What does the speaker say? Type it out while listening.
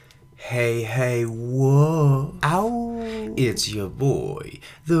Hey, whoa. Ow. It's your boy,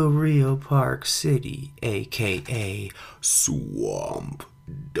 the real Park City, aka Swamp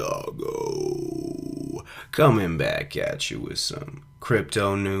Doggo. Coming back at you with some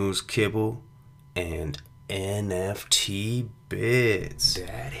crypto news, kibble, and NFT bits.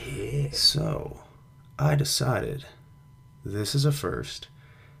 That hit. So, I decided this is a first.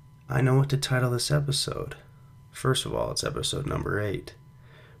 I know what to title this episode. First of all, it's episode number 8.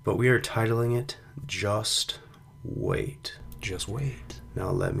 But we are titling it Just Wait. Just wait.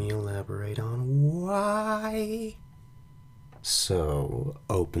 Now let me elaborate on why. So,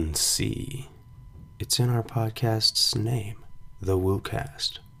 OpenSea. It's in our podcast's name. The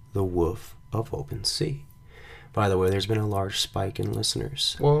WooCast. The Woof of OpenSea. By the way, there's been a large spike in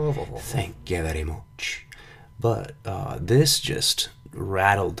listeners. Whoa. Thank you very much. But this just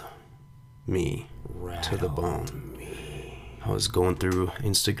rattled me to the bone. I was going through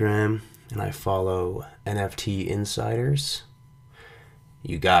Instagram and I follow NFT insiders.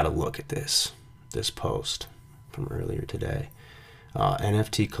 You gotta look at this post from earlier today.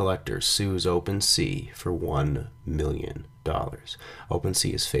 NFT collector sues OpenSea for $1 million.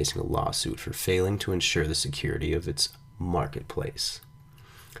 OpenSea is facing a lawsuit for failing to ensure the security of its marketplace.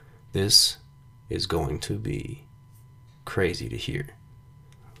 This is going to be crazy to hear.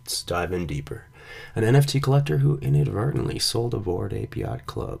 Let's dive in deeper. An NFT collector who inadvertently sold a Bored Ape Yacht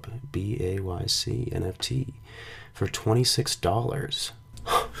Club BAYC NFT for $26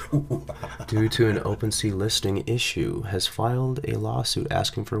 due to an OpenSea listing issue has filed a lawsuit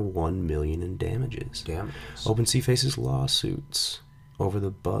asking for $1 million in damages. OpenSea faces lawsuits over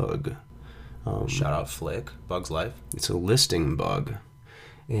the bug. Shout out Flick, Bug's Life. It's a listing bug.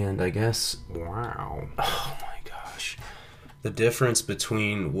 And I guess, Wow. oh my gosh. The difference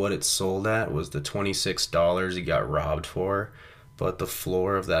between what it sold at was the $26 he got robbed for, but the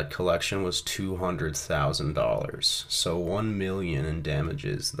floor of that collection was $200,000. So $1 million in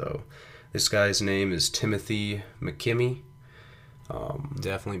damages, though. This guy's name is Timothy McKimmey.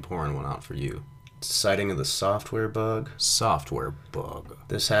 Definitely pouring one out for you. Citing of the software bug. Software bug.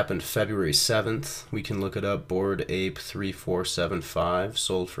 This happened February 7th. We can look it up. Bored Ape 3475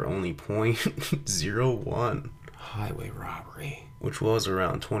 sold for only 0.01. Highway robbery. Which was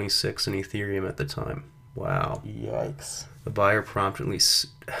around 26 in Ethereum at the time. Wow. Yikes. The buyer promptly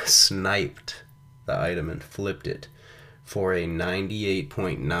sniped the item and flipped it for a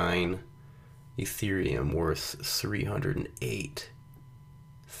 98.9 Ethereum worth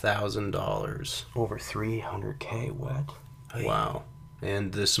 $308,000. Over 300K, what? Wow.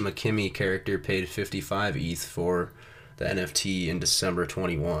 And this McKimmey character paid 55 ETH for the NFT in December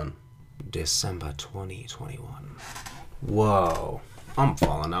 21. December 2021. Whoa. I'm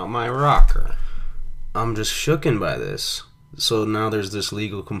falling out my rocker. I'm just shooken by this. So now there's this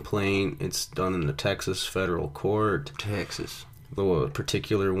legal complaint. It's done in the Texas federal court. Texas. The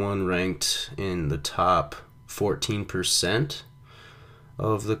particular one ranked in the top 14%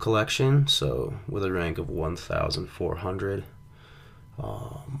 of the collection. So with a rank of 1,400.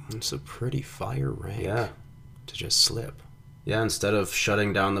 It's a pretty fire rank. Yeah. To just slip. Yeah, instead of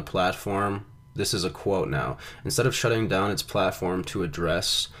shutting down the platform, this is a quote now, instead of shutting down its platform to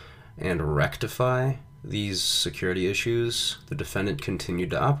address and rectify these security issues, the defendant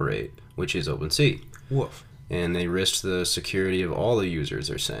continued to operate, which is OpenSea. Woof. And they risked the security of all the users,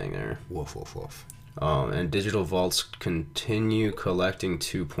 they're saying there. Woof, woof, woof. And digital vaults continue collecting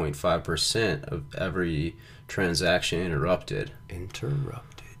 2.5% of every transaction interrupted.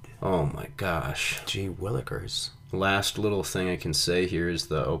 Oh my gosh. Gee willikers. Last little thing I can say here is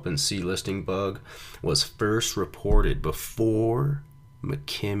the OpenSea listing bug was first reported before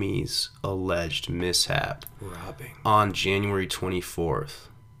McKimmey's alleged mishap. Robbing. On January 24th.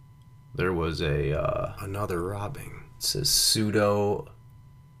 There was a... Another robbing. It says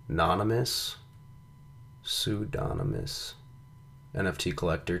pseudonymous NFT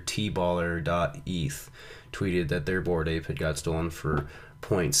collector tballer.eth tweeted that their Bored Ape had got stolen for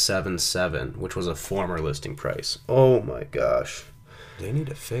 0.77, which was a former listing price. Oh my gosh. They need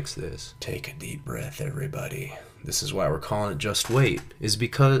to fix this. Take a deep breath, everybody. This is why we're calling it Just Wait, is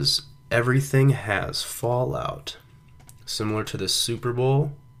because everything has fallout. Similar to the Super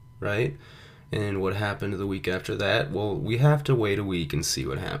Bowl, right? And what happened the week after that? Well, we have to wait a week and see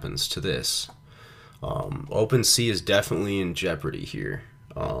what happens to this. OpenSea is definitely in jeopardy here.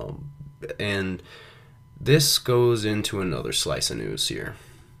 And this goes into another slice of news here.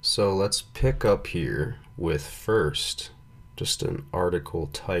 So let's pick up here with first just an article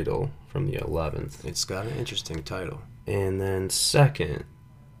title from the 11th. It's got an interesting title. And then second,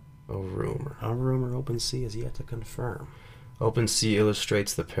 a rumor. A rumor OpenSea is yet to confirm. OpenSea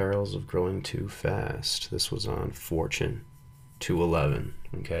illustrates the perils of growing too fast. This was on Fortune 211.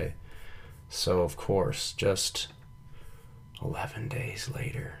 Okay, so of course, just 11 days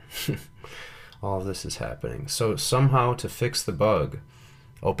later, all of this is happening. So somehow to fix the bug,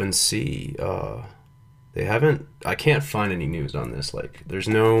 OpenSea, they haven't. I can't find any news on this. Like, there's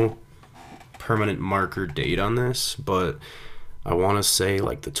no permanent marker date on this, but I want to say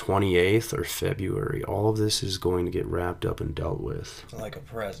like the 28th or February, all of this is going to get wrapped up and dealt with. Like a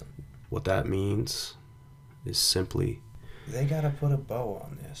present. What that means is simply They gotta put a bow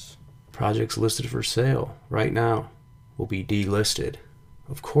on this. projects listed for sale right now will be delisted.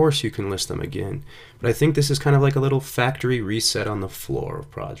 Of course you can list them again, but I think this is kind of like a little factory reset on the floor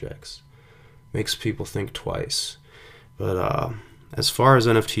of projects. Makes people think twice. But as far as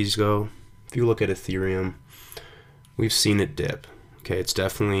NFTs go, if you look at Ethereum, we've seen it dip. Okay, it's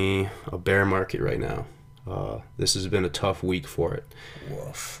definitely a bear market right now. This has been a tough week for it.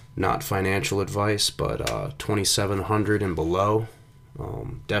 Woof. Not financial advice, but 2,700 and below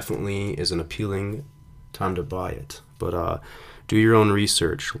definitely is an appealing time to buy it. But do your own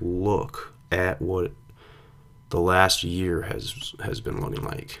research. Look at what the last year has been looking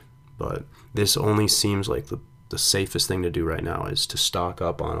like. But this only seems like the safest thing to do right now is to stock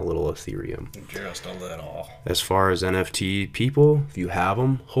up on a little Ethereum. Just a little. As far as NFT people, if you have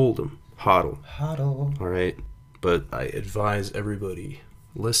them, hold them, hodl. Huddle. All right, but I advise everybody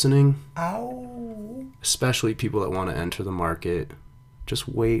listening, Ow. especially people that want to enter the market, just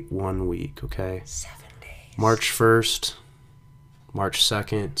wait 1 week, okay? 7 days. March 1st, March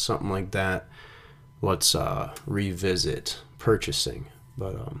 2nd, something like that. Let's revisit purchasing,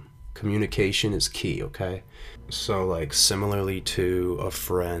 but communication is key, okay? So, like, similarly to a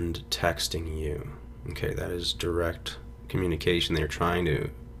friend texting you, okay, that is direct communication. They're trying to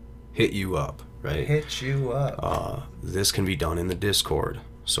hit you up, right? Hit you up. This can be done in the Discord.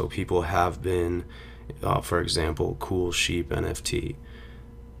 So people have been, for example, Cool Sheep NFT.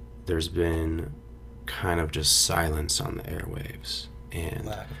 There's been kind of just silence on the airwaves. And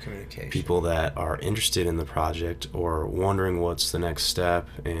Lack of communication. people that are interested in the project or wondering what's the next step,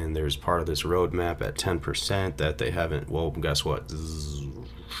 and there's part of this roadmap at 10% that they haven't, well, guess what?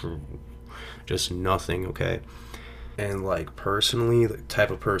 Just nothing, okay? And like personally, the type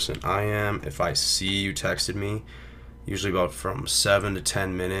of person I am, if I see you texted me, usually about from 7 to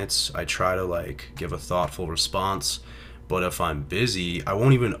 10 minutes, I try to like give a thoughtful response. But if I'm busy, I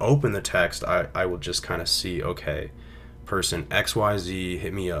won't even open the text. I will just kind of see, okay, person XYZ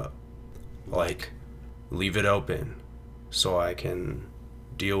hit me up. Like, leave it open so I can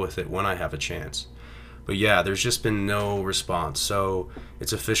deal with it when I have a chance. But yeah, there's just been no response. So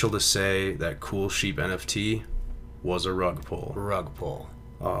it's official to say that Cool Sheep NFT was a rug pull. Rug pull.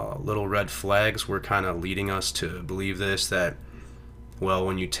 Little red flags were kind of leading us to believe this, that, well,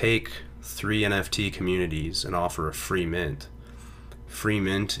 when you take 3 NFT communities and offer a free mint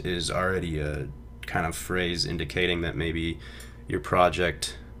is already a kind of phrase indicating that maybe your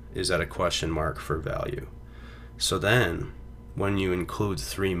project is at a question mark for value. So then when you include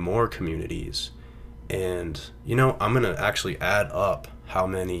 3 more communities, and I'm gonna actually add up how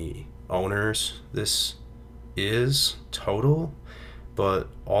many owners this is total, but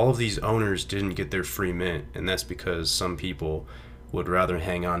all of these owners didn't get their free mint, and that's because some people would rather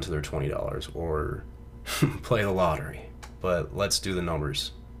hang on to their $20 or play the lottery. But let's do the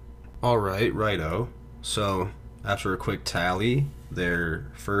numbers. All right, righto. So after a quick tally, their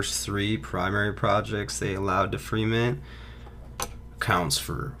first 3 primary projects they allowed to free mint accounts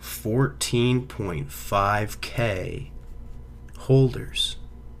for 14.5K holders.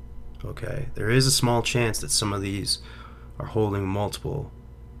 Okay, there is a small chance that some of these are holding multiple,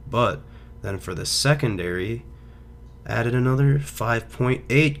 but then for the secondary, added another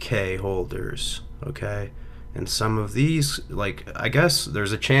 5.8K holders. Okay, and some of these, like, I guess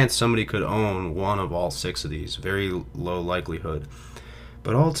there's a chance somebody could own one of all 6 of these. Very low likelihood.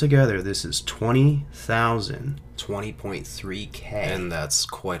 But altogether, this is 20,000. 20.3K. And that's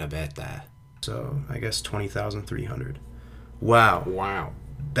quite a bit, that. So, I guess 20,300. Wow. Wow.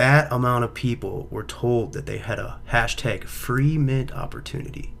 That amount of people were told that they had a hashtag free mint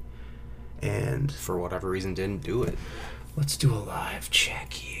opportunity. And For whatever reason, didn't do it. let's do a live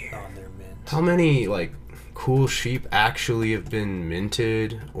check here. On their mint. How many, like, Cool Sheep actually have been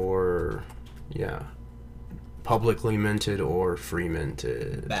minted or, yeah, publicly minted or free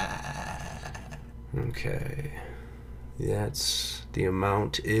minted? Bah. Okay. That's, the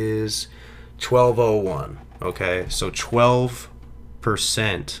amount is 1201. Okay, so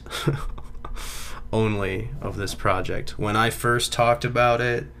 12% only of this project. When I first talked about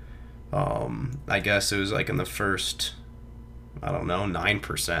it, I guess it was like in the first I don't know,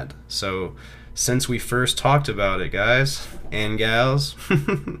 9%. So since we first talked about it, guys and gals,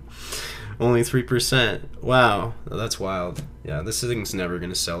 only 3%. Wow, that's wild. Yeah, this thing's never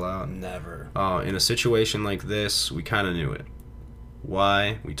going to sell out. Never. In a situation like this, we kind of knew it.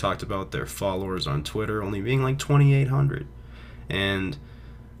 Why? We talked about their followers on Twitter only being like 2,800. And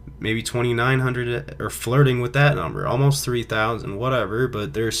maybe 2,900, or flirting with that number, almost 3,000, whatever,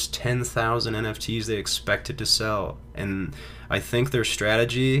 but there's 10,000 NFTs they expected to sell. And I think their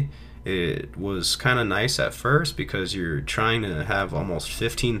strategy, it was kind of nice at first because you're trying to have almost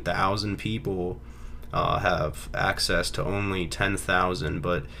 15,000 people have access to only 10,000,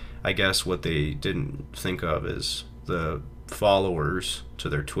 but I guess what they didn't think of is the followers to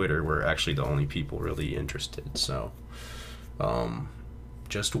their Twitter were actually the only people really interested. So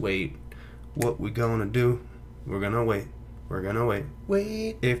just wait. What we gonna do? We're gonna wait. We're gonna wait.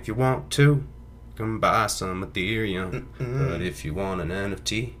 Wait. If you want to, you can buy some Ethereum. But if you want an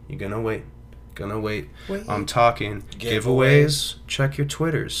NFT, you're gonna wait. Gonna wait. I'm talking giveaways. Check your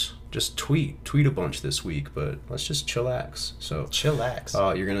Twitters. Just tweet a bunch this week, but let's just chillax. So Chillax.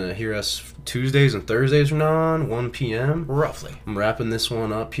 you're gonna hear us Tuesdays and Thursdays from now on, 1 p.m. Roughly. I'm wrapping this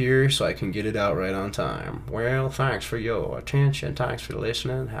one up here so I can get it out right on time. Well, thanks for your attention. Thanks for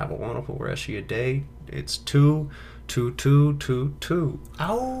listening. Have a wonderful rest of your day. It's 2-2-2-2-2.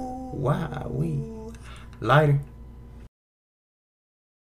 Ow. Wow. Later.